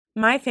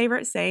my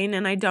favorite saying,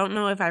 and I don't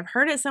know if I've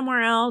heard it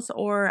somewhere else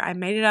or I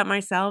made it up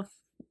myself,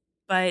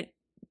 but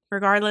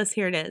regardless,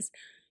 here it is.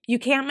 You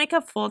can't make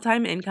a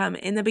full-time income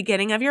in the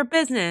beginning of your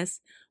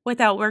business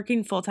without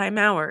working full-time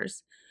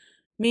hours.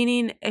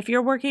 Meaning, if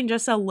you're working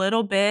just a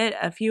little bit,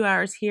 a few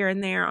hours here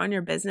and there on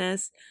your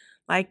business,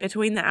 like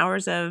between the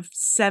hours of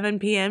 7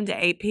 p.m.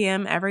 to 8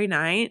 p.m. every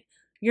night,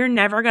 you're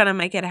never going to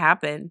make it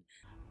happen.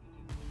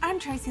 I'm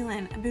Tracy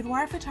Lynn, a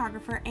boudoir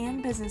photographer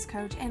and business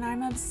coach, and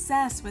I'm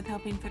obsessed with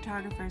helping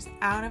photographers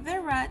out of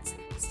their ruts,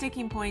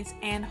 sticking points,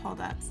 and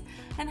holdups,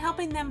 and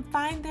helping them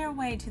find their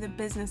way to the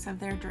business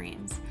of their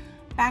dreams.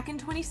 Back in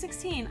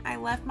 2016, I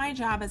left my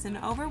job as an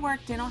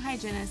overworked dental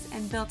hygienist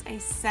and built a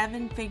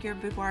 7-figure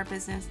boudoir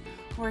business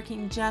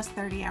working just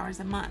 30 hours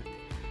a month.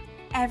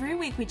 Every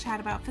week we chat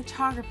about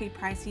photography,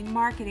 pricing,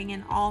 marketing,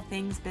 and all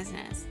things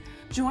business.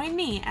 Join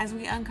me as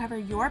we uncover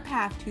your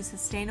path to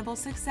sustainable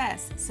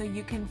success so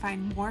you can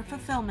find more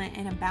fulfillment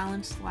in a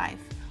balanced life,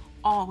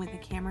 all with a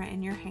camera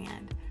in your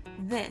hand.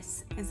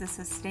 This is the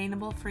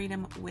Sustainable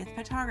Freedom with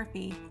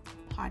Photography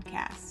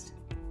podcast.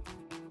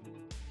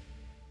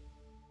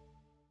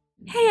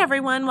 Hey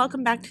everyone,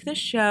 welcome back to the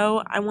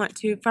show. I want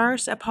to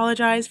first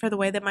apologize for the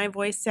way that my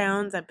voice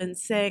sounds. I've been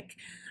sick.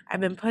 I've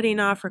been putting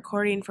off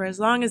recording for as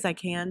long as I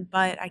can,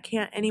 but I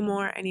can't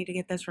anymore. I need to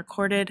get this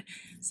recorded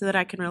so that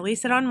I can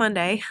release it on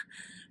Monday.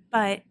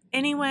 But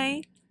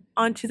anyway,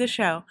 on to the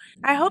show.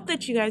 I hope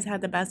that you guys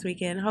had the best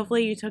weekend.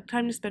 Hopefully you took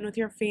time to spend with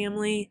your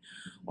family,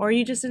 or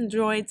you just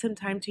enjoyed some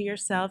time to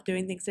yourself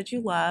doing things that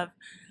you love.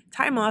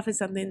 Time off is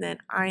something that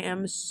I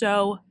am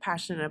so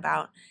passionate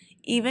about,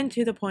 even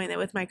to the point that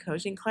with my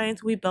coaching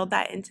clients, we build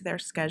that into their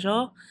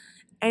schedule.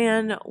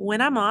 And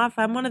when I'm off,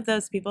 I'm one of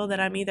those people that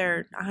I'm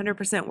either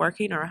 100%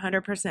 working or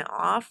 100%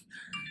 off.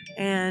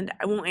 And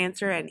I won't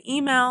answer an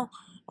email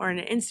or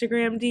an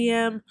Instagram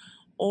DM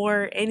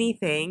or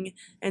anything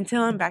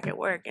until I'm back at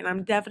work. And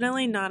I'm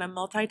definitely not a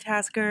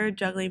multitasker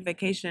juggling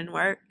vacation and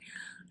work.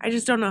 I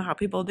just don't know how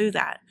people do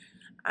that.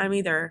 I'm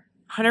either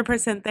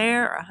 100%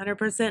 there or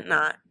 100%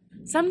 not.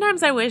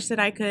 Sometimes I wish that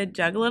I could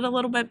juggle it a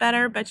little bit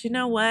better, but you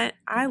know what?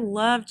 I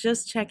love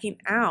just checking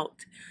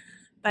out.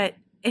 But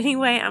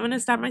anyway, I'm going to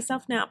stop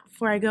myself now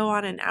before I go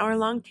on an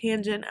hour-long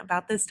tangent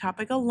about this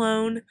topic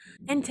alone.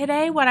 And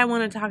today what I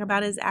want to talk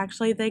about is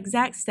actually the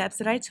exact steps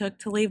that I took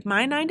to leave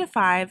my 9 to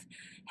 5,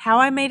 how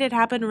I made it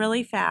happen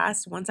really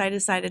fast once I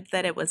decided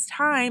that it was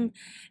time,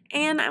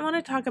 and I want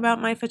to talk about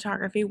my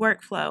photography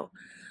workflow.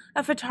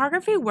 A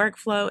photography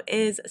workflow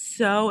is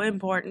so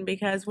important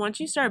because once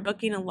you start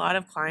booking a lot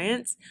of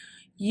clients,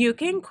 you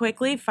can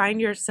quickly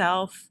find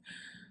yourself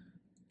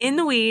in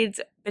the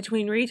weeds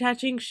between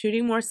retouching,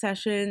 shooting more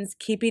sessions,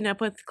 keeping up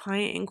with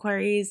client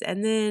inquiries,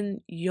 and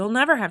then you'll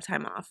never have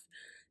time off.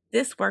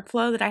 This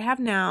workflow that I have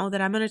now that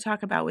I'm going to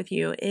talk about with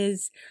you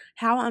is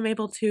how I'm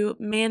able to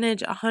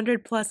manage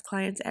 100 plus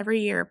clients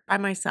every year by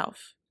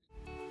myself.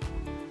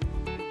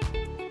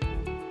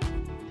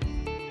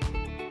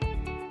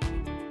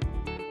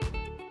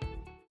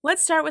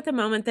 Let's start with the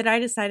moment that I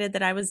decided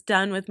that I was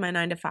done with my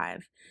 9 to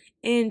 5.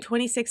 In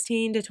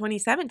 2016 to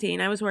 2017,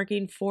 I was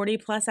working 40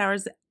 plus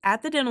hours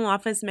at the dental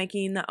office,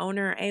 making the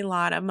owner a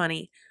lot of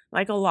money,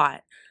 like a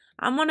lot.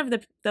 I'm one of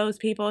those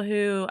people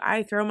who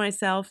I throw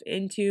myself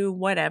into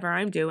whatever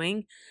I'm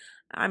doing.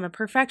 I'm a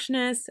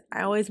perfectionist.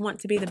 I always want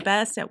to be the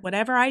best at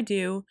whatever I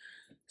do.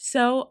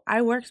 So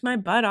I worked my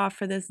butt off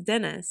for this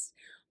dentist.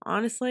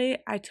 Honestly,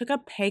 I took a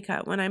pay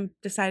cut when I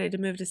decided to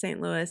move to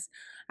St. Louis.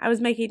 I was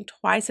making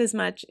twice as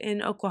much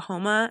in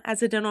Oklahoma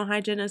as a dental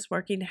hygienist,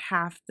 working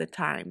half the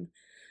time.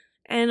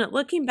 And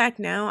looking back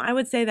now, I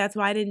would say that's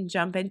why I didn't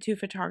jump into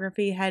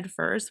photography head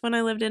first when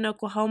I lived in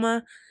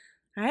Oklahoma.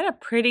 I had a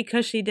pretty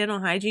cushy dental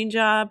hygiene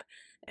job,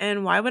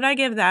 and why would I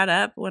give that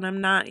up when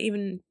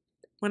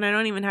when I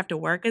don't even have to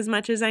work as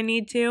much as I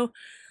need to?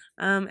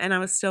 And I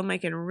was still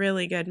making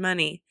really good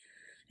money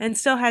and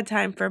still had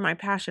time for my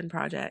passion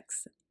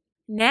projects.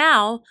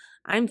 Now,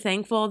 I'm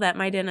thankful that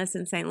my dentist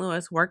in St.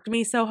 Louis worked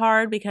me so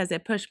hard because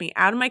it pushed me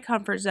out of my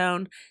comfort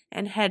zone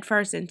and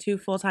headfirst into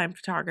full-time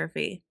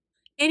photography.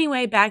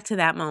 Anyway, back to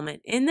that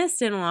moment. In this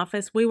dental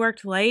office, we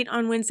worked late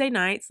on Wednesday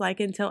nights, like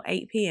until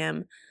 8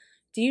 p.m.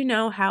 Do you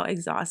know how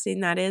exhausting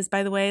that is,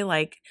 by the way?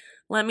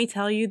 Let me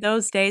tell you,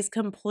 those days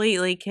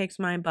completely kicked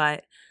my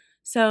butt.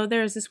 So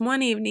there's this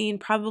one evening,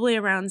 probably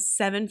around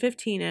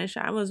 7:15ish,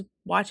 I was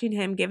watching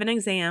him give an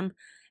exam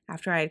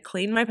after I had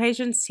cleaned my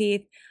patient's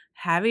teeth,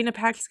 having a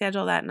packed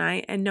schedule that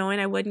night, and knowing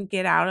I wouldn't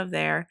get out of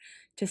there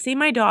to see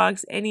my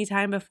dogs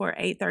anytime before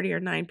 8:30 or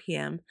 9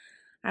 p.m.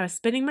 I was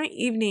spending my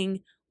evening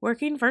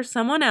working for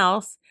someone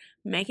else,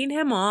 making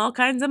him all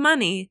kinds of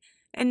money,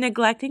 and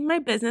neglecting my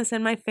business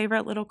and my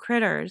favorite little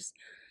critters.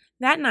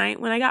 That night,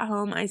 when I got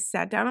home, I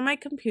sat down on my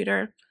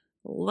computer,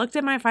 looked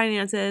at my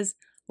finances,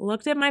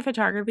 looked at my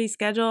photography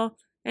schedule,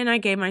 and I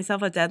gave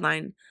myself a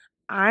deadline.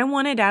 I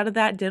wanted out of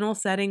that dental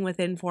setting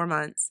within 4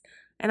 months,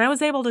 and I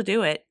was able to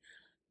do it.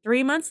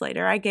 3 months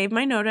later, I gave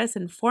my notice,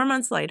 and 4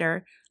 months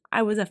later,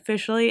 I was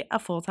officially a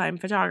full-time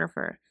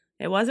photographer.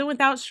 It wasn't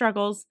without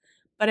struggles,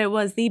 but it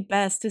was the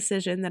best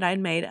decision that I'd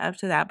made up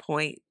to that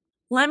point.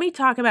 Let me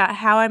talk about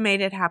how I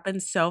made it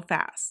happen so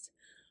fast.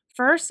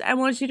 First, I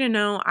want you to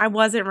know I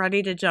wasn't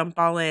ready to jump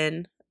all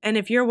in. And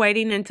if you're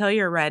waiting until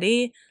you're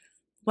ready,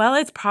 well,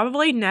 it's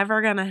probably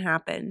never going to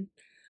happen.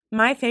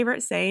 My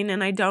favorite saying,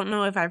 and I don't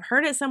know if I've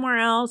heard it somewhere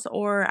else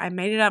or I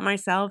made it up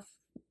myself,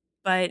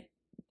 but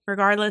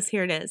regardless,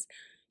 here it is.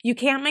 You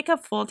can't make a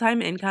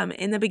full-time income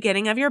in the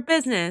beginning of your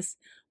business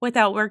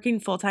without working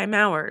full-time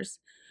hours.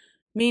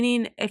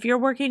 Meaning, if you're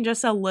working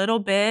just a little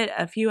bit,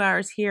 a few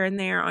hours here and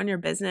there on your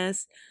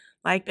business,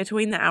 like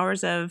between the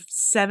hours of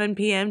 7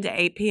 p.m. to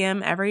 8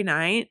 p.m. every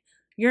night,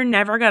 you're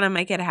never going to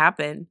make it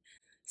happen.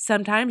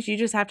 Sometimes you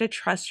just have to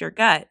trust your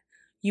gut.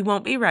 You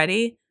won't be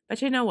ready,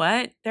 but you know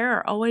what? There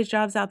are always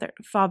jobs out there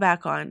to fall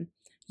back on.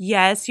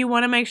 Yes, you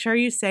want to make sure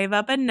you save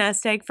up a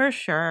nest egg for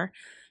sure.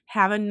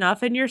 Have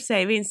enough in your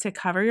savings to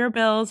cover your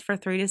bills for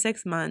 3 to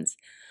 6 months.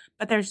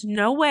 But there's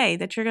no way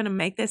that you're going to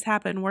make this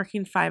happen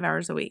working 5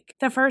 hours a week.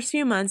 The first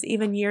few months,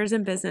 even years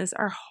in business,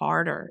 are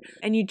harder,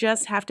 and you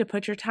just have to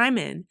put your time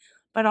in.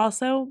 But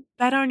also,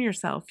 bet on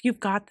yourself.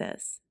 You've got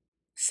this.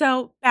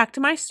 So, back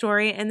to my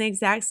story and the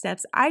exact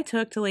steps I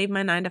took to leave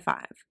my 9 to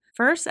 5.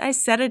 First, I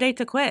set a date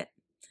to quit.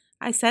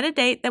 I set a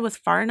date that was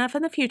far enough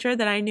in the future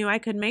that I knew I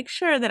could make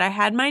sure that I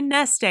had my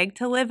nest egg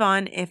to live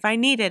on if I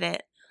needed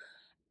it.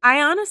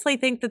 I honestly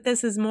think that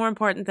this is more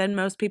important than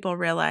most people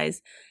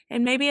realize,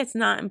 and maybe it's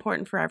not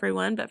important for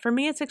everyone, but for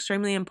me it's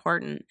extremely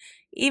important.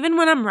 Even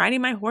when I'm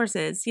riding my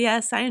horses,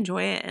 yes, I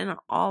enjoy it and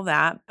all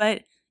that,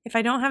 but if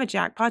I don't have a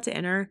jackpot to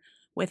enter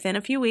within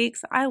a few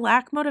weeks, I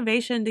lack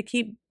motivation to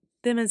keep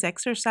them as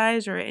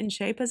exercised or in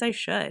shape as I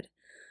should.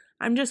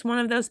 I'm just one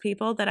of those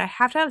people that I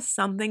have to have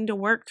something to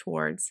work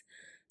towards,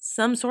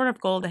 some sort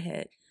of goal to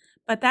hit,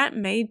 but that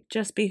may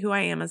just be who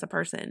I am as a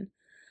person.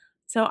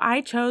 So I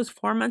chose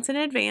 4 months in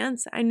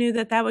advance. I knew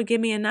that that would give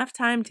me enough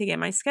time to get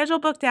my schedule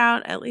booked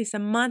out at least a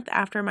month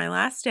after my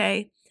last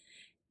day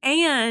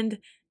and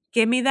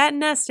give me that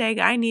nest egg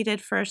I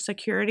needed for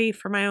security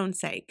for my own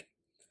sake.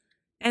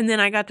 And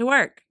then I got to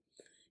work.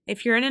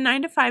 If you're in a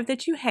 9 to 5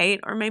 that you hate,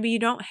 or maybe you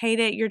don't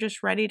hate it, you're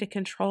just ready to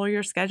control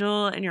your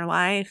schedule and your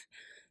life,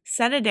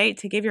 set a date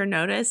to give your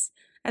notice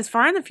as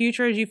far in the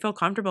future as you feel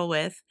comfortable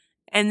with,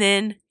 and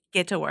then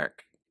get to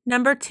work.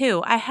 Number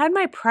 2, I had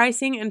my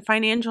pricing and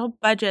financial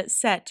budget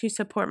set to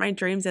support my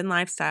dreams and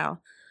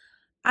lifestyle.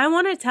 I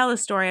want to tell a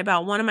story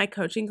about one of my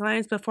coaching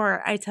clients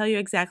before I tell you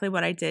exactly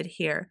what I did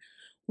here.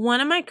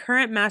 One of my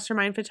current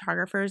mastermind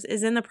photographers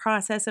is in the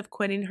process of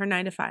quitting her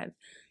 9 to 5.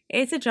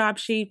 It's a job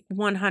she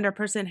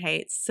 100%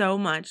 hates so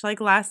much.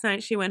 Like last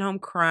night, she went home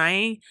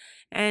crying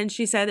and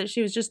she said that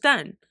she was just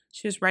done.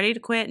 She was ready to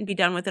quit and be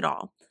done with it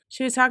all.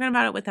 She was talking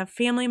about it with a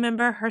family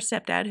member, her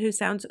stepdad, who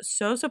sounds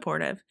so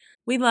supportive.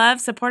 We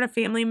love supportive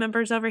family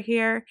members over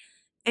here.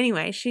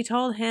 Anyway, she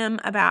told him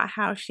about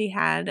how she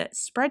had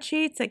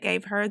spreadsheets that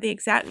gave her the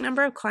exact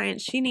number of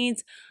clients she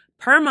needs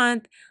per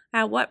month,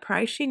 at what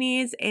price she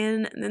needs,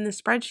 and then the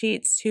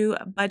spreadsheets to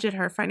budget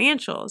her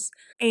financials,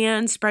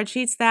 and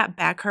spreadsheets that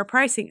back her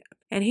pricing up.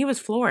 And he was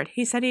floored.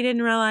 He said he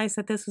didn't realize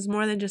that this was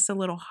more than just a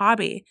little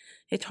hobby.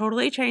 It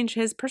totally changed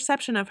his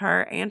perception of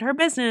her and her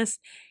business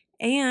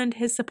and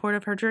his support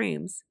of her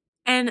dreams.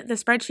 And the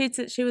spreadsheets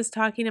that she was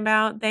talking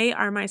about, they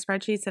are my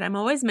spreadsheets that I'm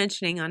always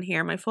mentioning on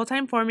here, my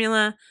full-time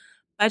formula,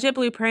 budget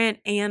blueprint,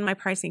 and my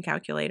pricing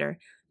calculator.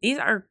 These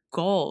are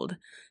gold,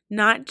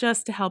 not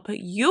just to help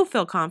you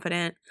feel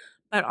confident,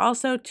 but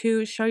also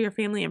to show your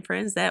family and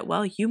friends that,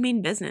 well, you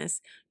mean business.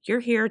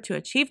 You're here to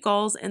achieve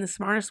goals in the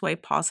smartest way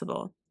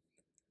possible.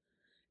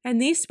 And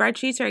these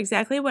spreadsheets are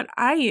exactly what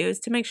I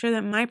use to make sure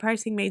that my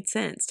pricing made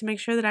sense, to make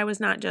sure that I was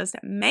not just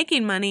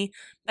making money,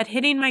 but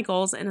hitting my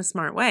goals in a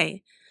smart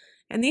way.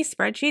 And these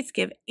spreadsheets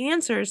give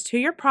answers to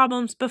your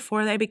problems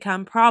before they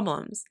become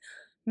problems.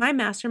 My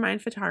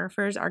mastermind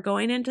photographers are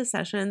going into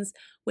sessions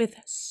with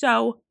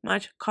so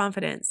much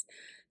confidence.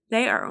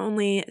 They are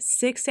only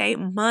 6 to 8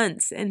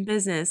 months in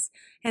business,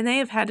 and they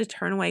have had to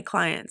turn away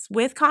clients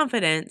with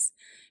confidence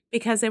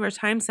because they were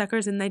time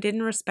suckers and they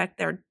didn't respect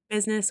their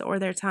business or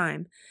their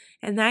time.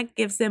 And that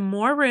gives them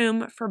more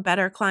room for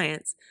better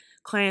clients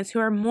who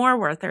are more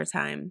worth their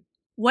time.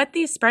 What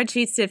these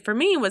spreadsheets did for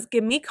me was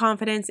give me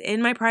confidence in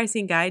my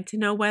pricing guide to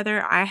know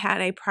whether I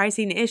had a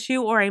pricing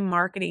issue or a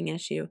marketing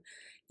issue.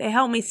 They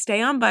helped me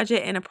stay on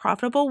budget in a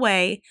profitable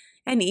way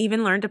and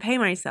even learn to pay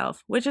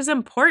myself, which is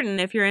important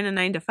if you're in a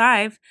 9 to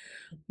 5.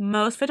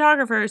 Most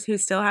photographers who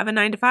still have a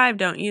 9 to 5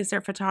 don't use their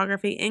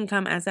photography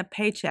income as a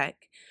paycheck.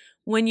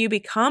 When you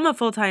become a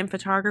full-time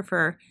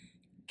photographer,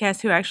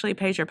 guess who actually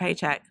pays your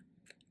paycheck?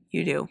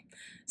 You do.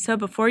 So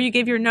before you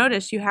give your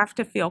notice, you have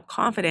to feel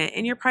confident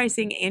in your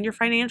pricing and your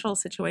financial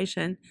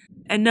situation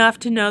enough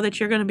to know that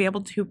you're going to be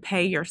able to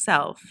pay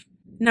yourself.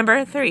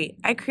 Number 3,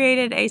 I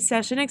created a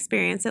session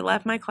experience that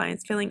left my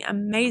clients feeling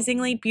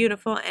amazingly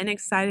beautiful and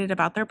excited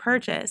about their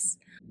purchase.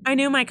 I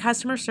knew my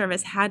customer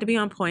service had to be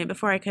on point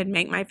before I could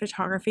make my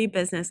photography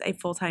business a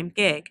full-time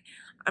gig.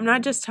 I'm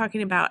not just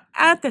talking about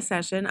at the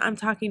session, I'm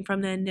talking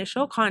from the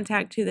initial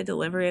contact to the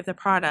delivery of the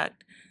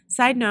product.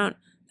 Side note,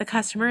 The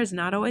customer is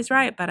not always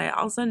right, but I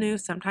also knew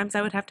sometimes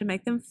I would have to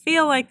make them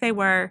feel like they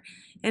were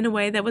in a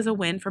way that was a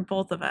win for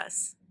both of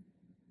us.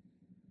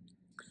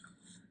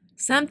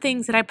 Some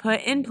things that I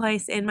put in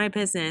place in my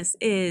business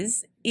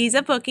is ease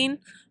of booking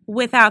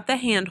without the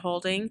hand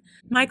holding.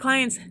 My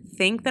clients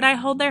think that I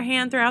hold their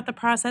hand throughout the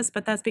process,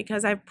 but that's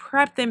because I've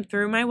prepped them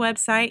through my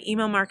website,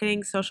 email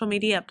marketing, social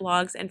media,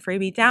 blogs, and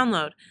freebie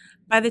download.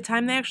 By the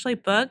time they actually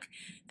book,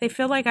 they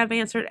feel like I've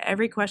answered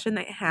every question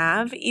they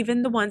have,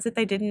 even the ones that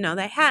they didn't know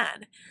they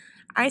had.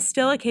 I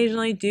still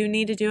occasionally do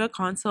need to do a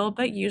consult,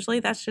 but usually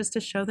that's just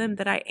to show them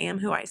that I am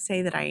who I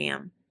say that I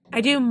am.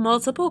 I do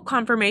multiple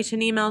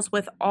confirmation emails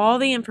with all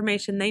the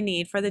information they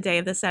need for the day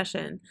of the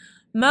session.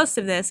 Most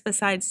of this,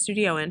 besides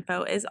studio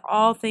info, is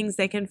all things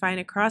they can find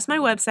across my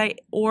website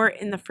or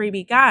in the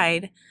freebie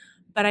guide,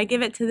 but I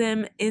give it to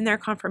them in their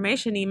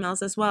confirmation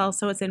emails as well,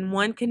 so it's in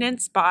one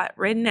condensed spot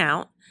written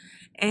out,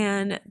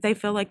 and they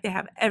feel like they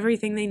have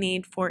everything they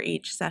need for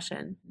each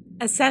session.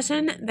 A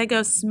session that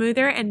goes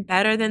smoother and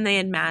better than they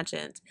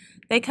imagined.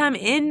 They come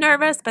in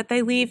nervous, but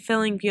they leave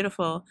feeling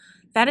beautiful.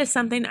 That is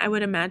something I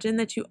would imagine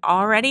that you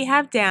already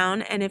have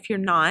down, and if you're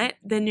not,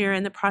 then you're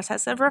in the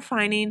process of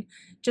refining.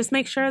 Just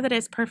make sure that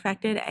it's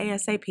perfected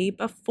ASAP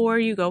before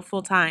you go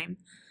full time.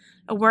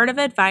 A word of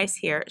advice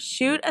here: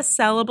 shoot a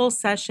sellable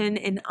session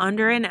in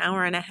under an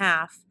hour and a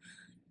half.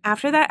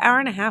 After that hour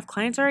and a half,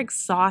 clients are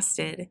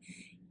exhausted.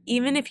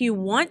 Even if you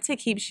want to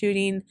keep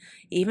shooting,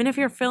 even if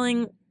you're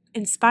feeling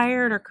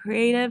inspired or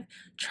creative,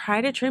 try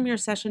to trim your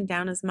session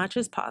down as much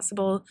as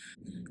possible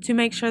to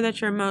make sure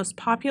that your most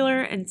popular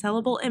and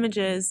sellable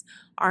images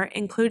are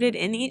included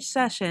in each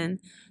session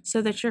so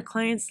that your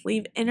clients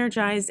leave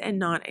energized and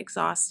not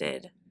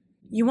exhausted.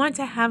 You want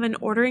to have an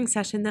ordering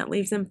session that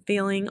leaves them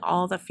feeling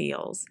all the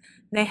feels.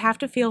 They have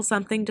to feel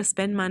something to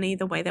spend money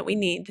the way that we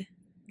need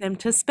them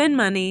to spend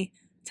money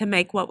to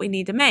make what we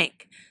need to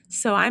make.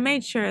 So I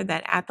made sure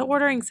that at the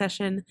ordering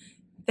session,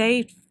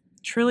 they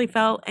truly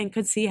felt and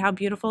could see how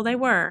beautiful they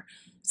were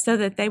so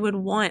that they would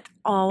want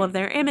all of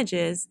their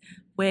images,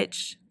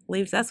 which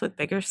leaves us with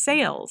bigger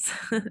sales.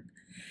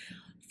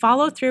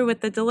 Follow through with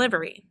the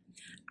delivery.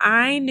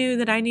 I knew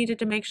that I needed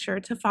to make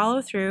sure to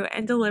follow through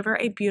and deliver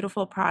a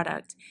beautiful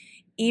product.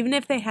 Even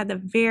if they had the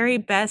very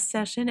best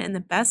session and the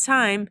best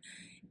time,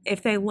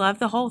 if they loved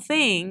the whole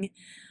thing,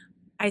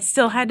 I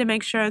still had to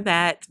make sure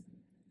that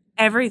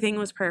everything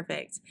was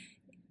perfect.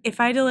 If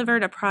I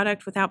delivered a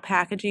product without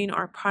packaging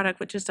or a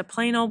product with just a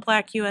plain old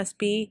black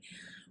USB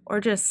or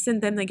just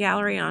sent them the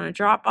gallery on a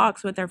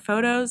Dropbox with their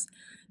photos,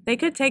 they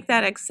could take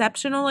that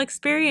exceptional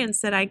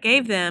experience that I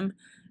gave them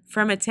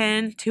from a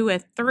 10 to a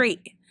 3.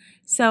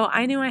 So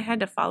I knew I had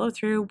to follow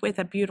through with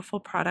a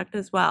beautiful product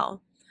as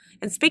well.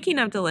 And speaking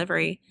of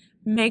delivery,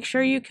 make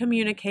sure you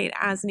communicate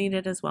as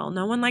needed as well.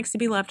 No one likes to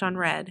be left on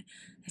red,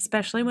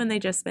 especially when they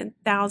just spent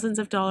thousands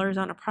of dollars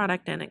on a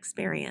product and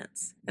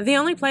experience. The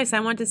only place I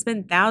want to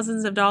spend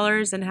thousands of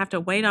dollars and have to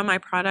wait on my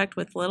product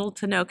with little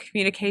to no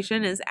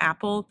communication is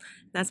Apple.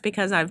 That's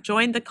because I've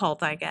joined the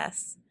cult, I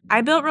guess.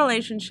 I built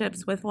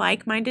relationships with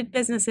like-minded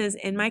businesses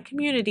in my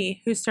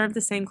community who serve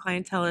the same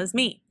clientele as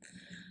me.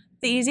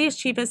 The easiest,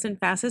 cheapest, and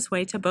fastest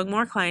way to book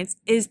more clients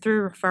is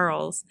through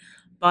referrals.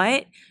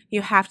 But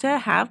you have to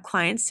have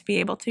clients to be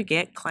able to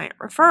get client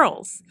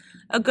referrals.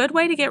 A good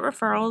way to get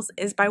referrals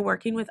is by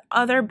working with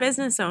other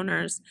business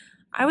owners.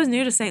 I was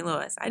new to St.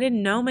 Louis. I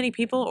didn't know many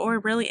people or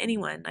really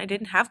anyone. I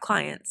didn't have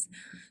clients.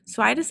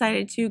 So I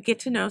decided to get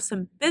to know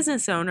some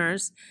business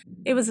owners.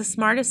 It was the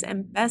smartest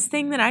and best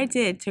thing that I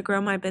did to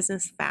grow my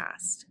business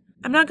fast.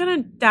 I'm not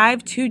going to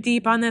dive too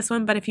deep on this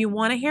one, but if you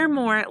want to hear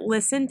more,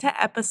 listen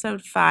to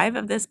episode 5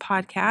 of this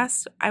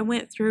podcast. I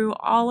went through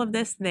all of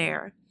this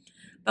there.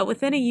 But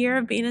within a year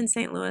of being in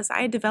St. Louis,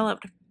 I had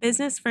developed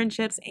business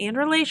friendships and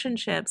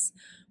relationships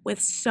with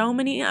so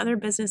many other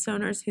business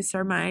owners who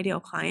serve my ideal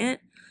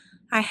client.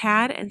 I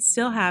had and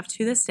still have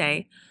to this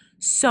day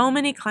so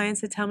many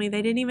clients that tell me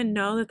they didn't even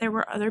know that there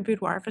were other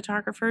boudoir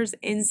photographers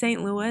in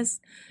St.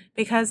 Louis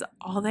because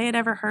all they had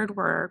ever heard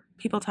were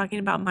people talking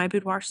about my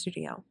boudoir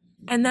studio.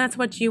 And that's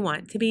what you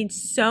want, to be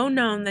so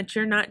known that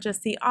you're not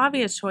just the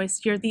obvious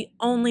choice, you're the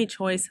only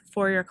choice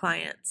for your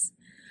clients.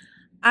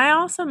 I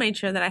also made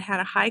sure that I had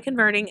a high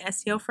converting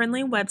SEO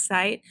friendly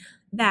website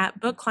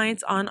that booked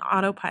clients on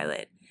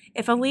autopilot.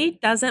 If a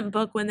lead doesn't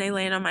book when they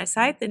land on my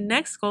site, the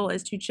next goal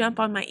is to jump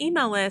on my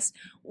email list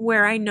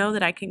where I know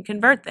that I can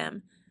convert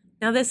them.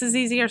 Now, this is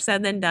easier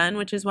said than done,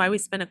 which is why we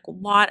spend a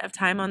lot of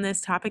time on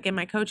this topic in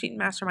my coaching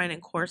mastermind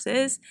and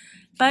courses,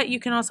 but you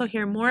can also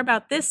hear more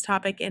about this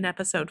topic in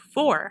episode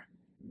 4.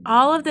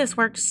 All of this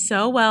worked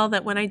so well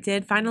that when I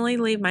did finally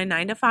leave my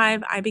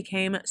 9-to-5, I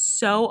became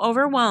so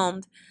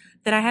overwhelmed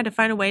that I had to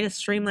find a way to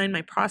streamline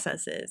my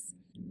processes.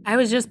 I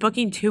was just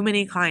booking too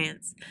many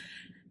clients,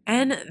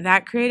 and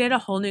that created a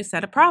whole new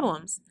set of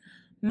problems.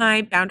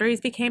 My boundaries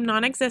became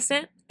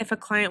non-existent. If a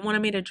client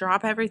wanted me to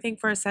drop everything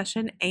for a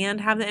session and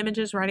have the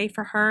images ready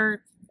for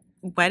her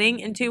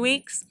wedding in 2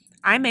 weeks,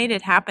 I made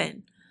it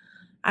happen.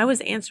 I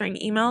was answering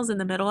emails in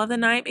the middle of the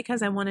night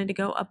because I wanted to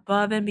go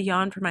above and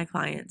beyond for my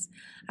clients.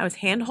 I was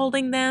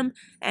hand-holding them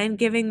and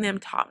giving them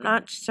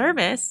top-notch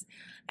service,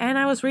 and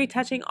I was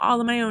retouching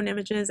all of my own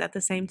images at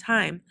the same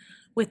time.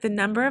 With the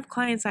number of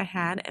clients I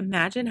had,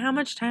 imagine how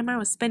much time I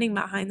was spending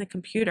behind the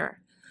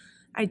computer.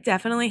 I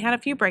definitely had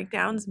a few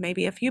breakdowns,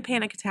 maybe a few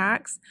panic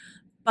attacks,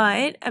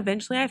 but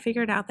eventually I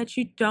figured out that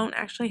you don't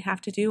actually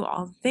have to do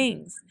all the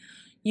things.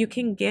 You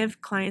can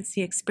give clients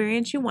the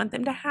experience you want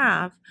them to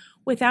have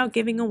without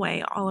giving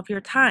away all of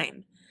your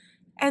time.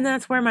 And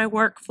that's where my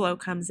workflow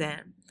comes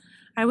in.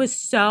 I was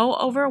so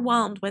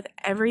overwhelmed with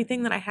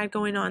everything that I had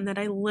going on that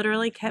I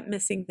literally kept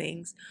missing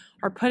things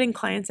or putting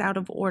clients out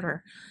of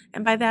order.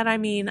 And by that I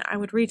mean I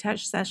would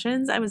retouch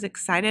sessions I was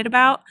excited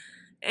about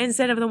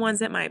instead of the ones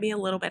that might be a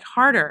little bit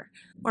harder.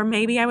 Or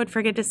maybe I would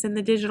forget to send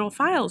the digital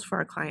files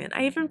for a client.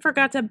 I even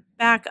forgot to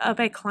back up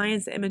a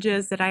client's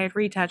images that I had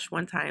retouched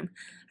one time.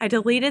 I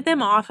deleted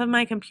them off of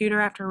my computer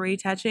after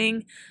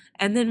retouching,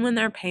 and then when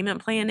their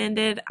payment plan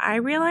ended, I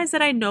realized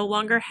that I no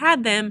longer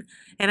had them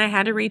and I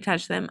had to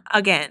retouch them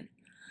again.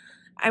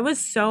 I was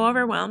so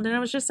overwhelmed and I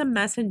was just a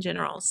mess in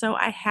general, so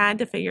I had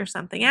to figure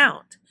something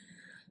out.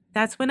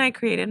 That's when I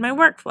created my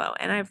workflow,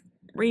 and I've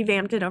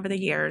revamped it over the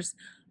years.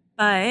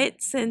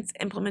 But since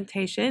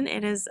implementation,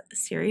 it has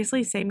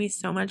seriously saved me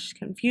so much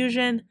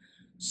confusion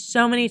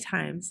so many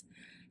times.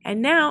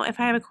 And now,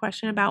 if I have a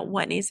question about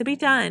what needs to be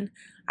done,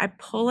 I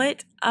pull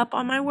it up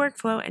on my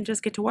workflow and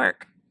just get to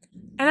work.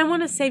 And I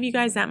want to save you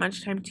guys that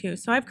much time too.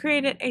 So I've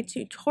created a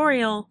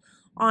tutorial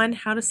on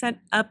how to set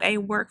up a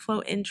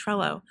workflow in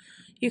Trello.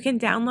 You can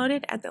download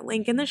it at the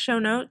link in the show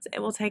notes. It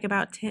will take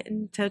about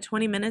 10 to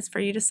 20 minutes for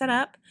you to set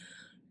up.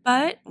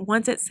 But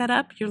once it's set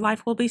up, your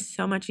life will be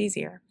so much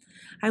easier.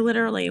 I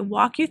literally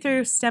walk you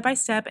through step by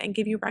step and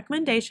give you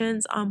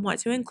recommendations on what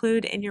to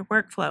include in your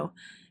workflow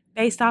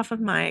based off of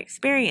my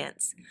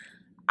experience.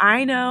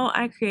 I know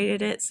I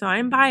created it, so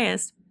I'm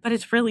biased, but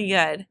it's really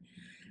good.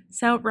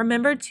 So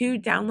remember to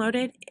download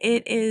it.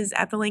 It is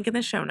at the link in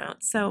the show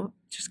notes. So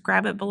just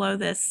grab it below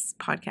this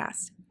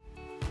podcast.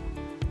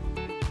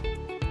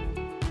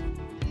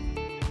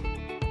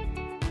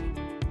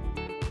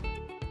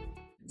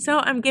 So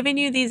I'm giving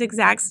you these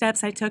exact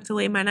steps I took to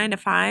leave my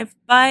 9-to-5,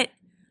 but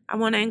I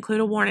want to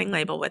include a warning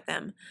label with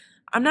them.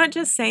 I'm not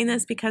just saying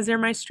this because they're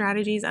my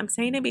strategies. I'm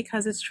saying it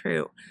because it's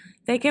true.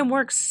 They can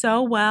work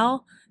so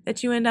well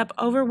that you end up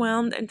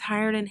overwhelmed and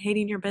tired and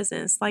hating your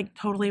business, like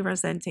totally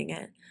resenting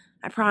it.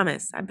 I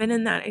promise. I've been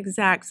in that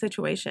exact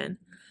situation.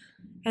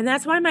 And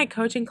that's why my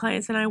coaching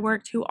clients and I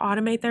work to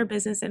automate their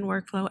business and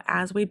workflow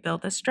as we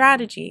build a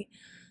strategy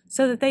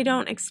so that they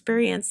don't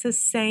experience the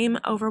same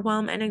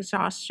overwhelm and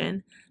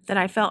exhaustion that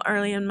I felt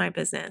early in my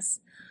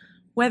business.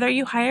 Whether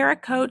you hire a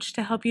coach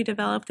to help you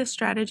develop the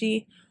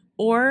strategy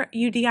or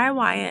you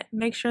DIY it,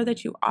 make sure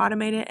that you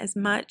automate it as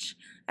much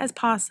as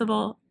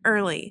possible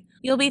early.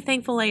 You'll be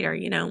thankful later,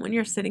 when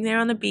you're sitting there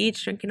on the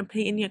beach drinking a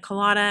pina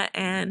colada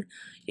and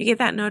you get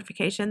that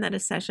notification that a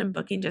session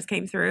booking just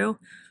came through.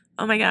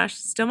 Oh my gosh,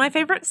 still my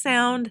favorite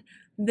sound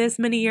this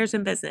many years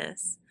in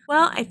business.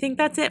 Well, I think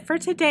that's it for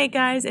today,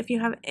 guys. If you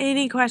have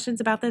any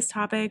questions about this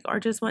topic or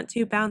just want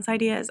to bounce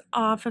ideas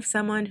off of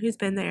someone who's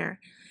been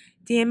there,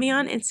 DM me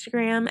on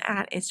Instagram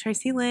at It's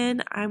Tracy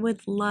Lynn. I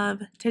would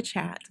love to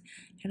chat,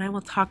 and I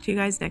will talk to you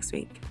guys next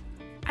week.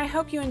 I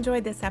hope you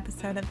enjoyed this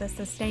episode of the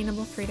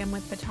Sustainable Freedom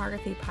with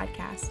Photography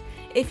podcast.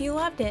 If you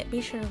loved it,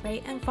 be sure to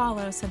rate and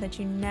follow so that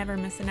you never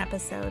miss an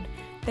episode.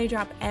 They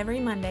drop every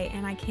Monday,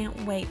 and I can't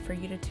wait for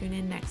you to tune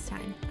in next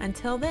time.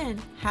 Until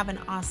then, have an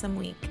awesome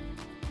week.